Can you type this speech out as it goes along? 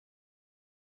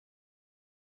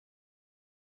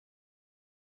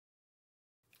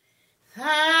Thank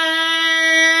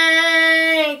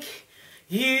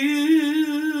you,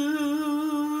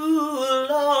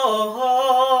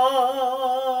 Lord.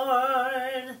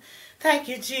 Thank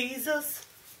you, Jesus.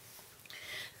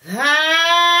 Thank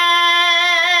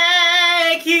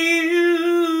you,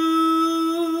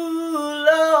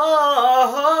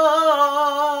 Lord.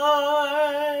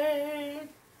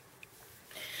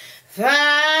 Thank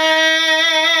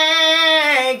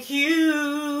you,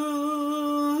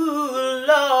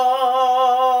 Lord.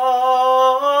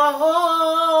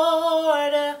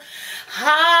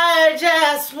 I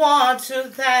just want to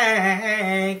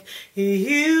thank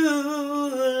you,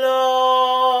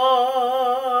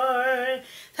 Lord.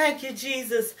 Thank you,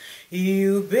 Jesus.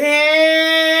 You've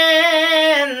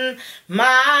been my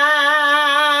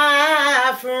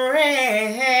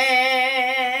friend.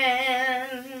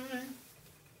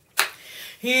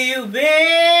 You've been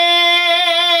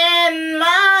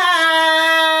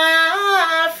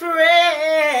my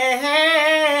friend.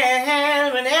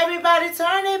 When everybody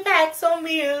turned their backs on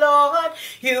me, Lord,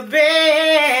 you've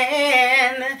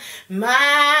been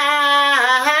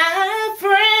my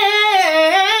friend.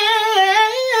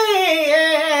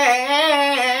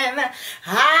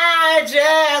 I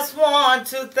just want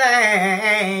to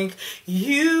thank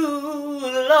you,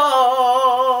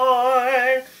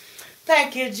 Lord.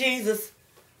 Thank you, Jesus.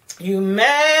 You made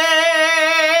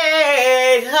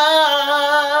a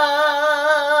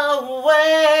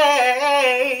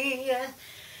way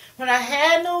when I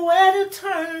had nowhere to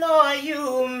turn, Lord.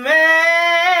 You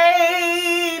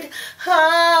made a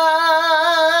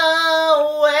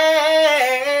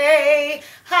way.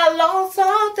 I lost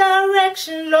all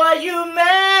direction, Lord. You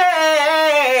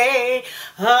made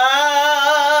a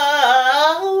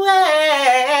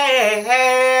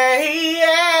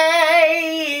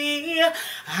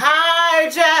I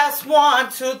just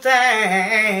want to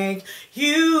thank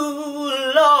you,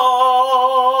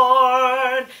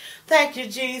 Lord. Thank you,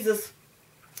 Jesus.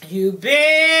 You've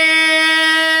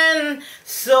been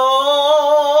so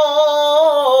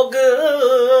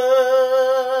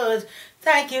good.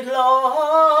 Thank you,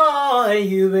 Lord.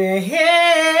 You've been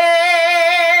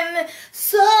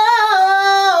so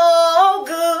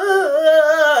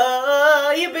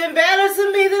good. You've been better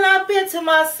to me than I've been to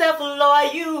myself,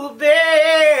 Lord. You've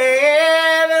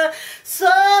been so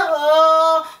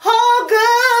good.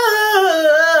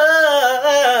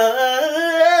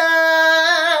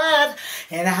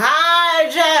 And I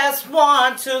just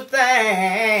want to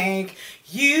thank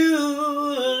you,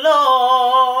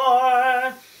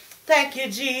 Lord. Thank you,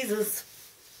 Jesus.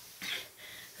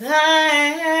 Thank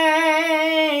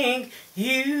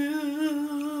you,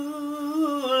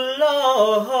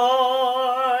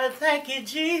 Lord. Thank you,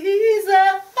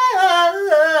 Jesus.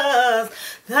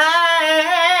 Thank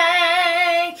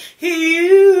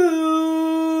you,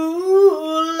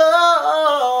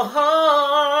 Lord.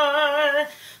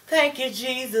 Thank you,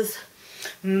 Jesus.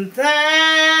 Thank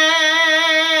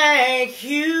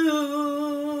you,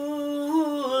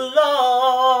 Lord.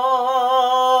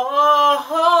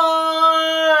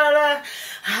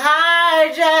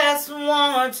 I just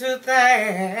want to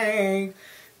thank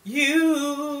you,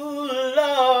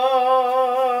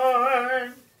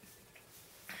 Lord.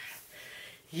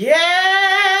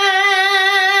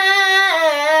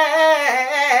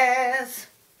 Yes.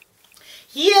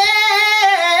 Yes.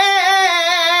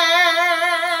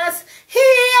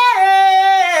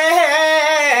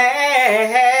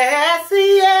 Yes.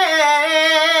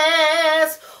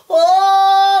 Yes.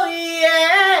 Oh,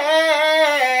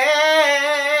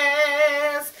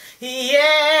 yes.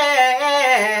 Yes.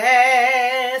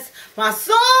 My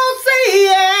soul say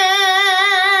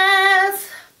yes.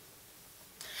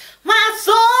 My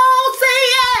soul say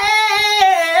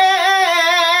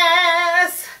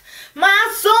yes.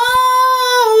 My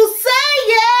soul say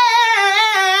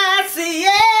yes.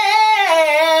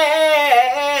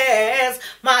 Yes.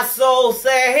 My soul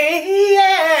say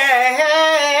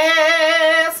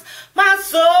yes. My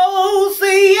soul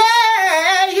say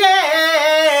yes. Yes.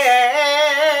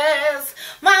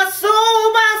 My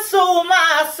soul, my soul,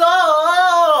 my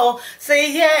soul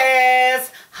say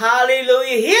yes.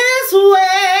 Hallelujah. It is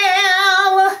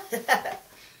well.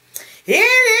 It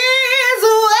is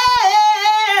well.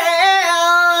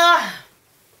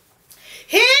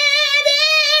 It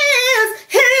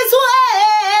is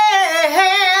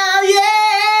well. Yes.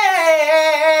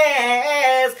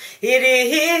 It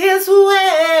is well.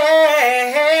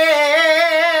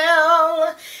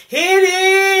 It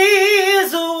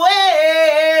is well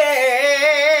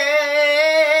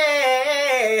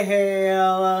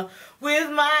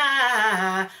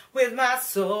with my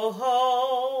soul.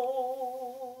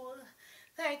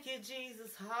 Thank you,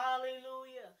 Jesus.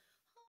 Hallelujah.